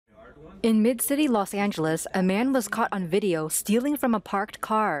In mid-city Los Angeles, a man was caught on video stealing from a parked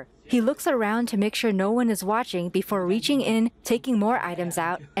car. He looks around to make sure no one is watching before reaching in, taking more items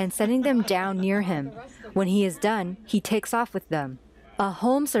out, and setting them down near him. When he is done, he takes off with them. A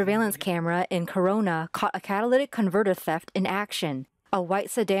home surveillance camera in Corona caught a catalytic converter theft in action. A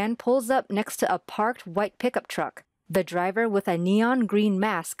white sedan pulls up next to a parked white pickup truck. The driver with a neon green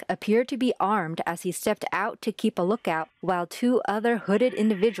mask appeared to be armed as he stepped out to keep a lookout, while two other hooded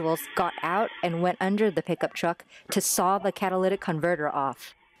individuals got out and went under the pickup truck to saw the catalytic converter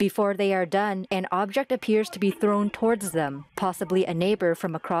off. Before they are done, an object appears to be thrown towards them, possibly a neighbor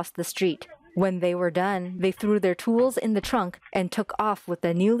from across the street. When they were done, they threw their tools in the trunk and took off with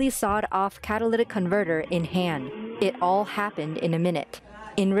the newly sawed-off catalytic converter in hand. It all happened in a minute.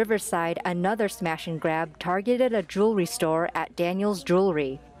 In Riverside, another smash and grab targeted a jewelry store at Daniel's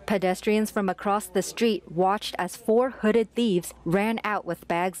Jewelry. Pedestrians from across the street watched as four hooded thieves ran out with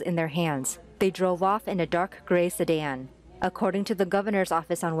bags in their hands. They drove off in a dark gray sedan. According to the governor's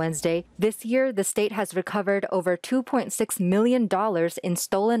office on Wednesday, this year the state has recovered over $2.6 million in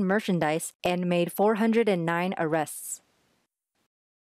stolen merchandise and made 409 arrests.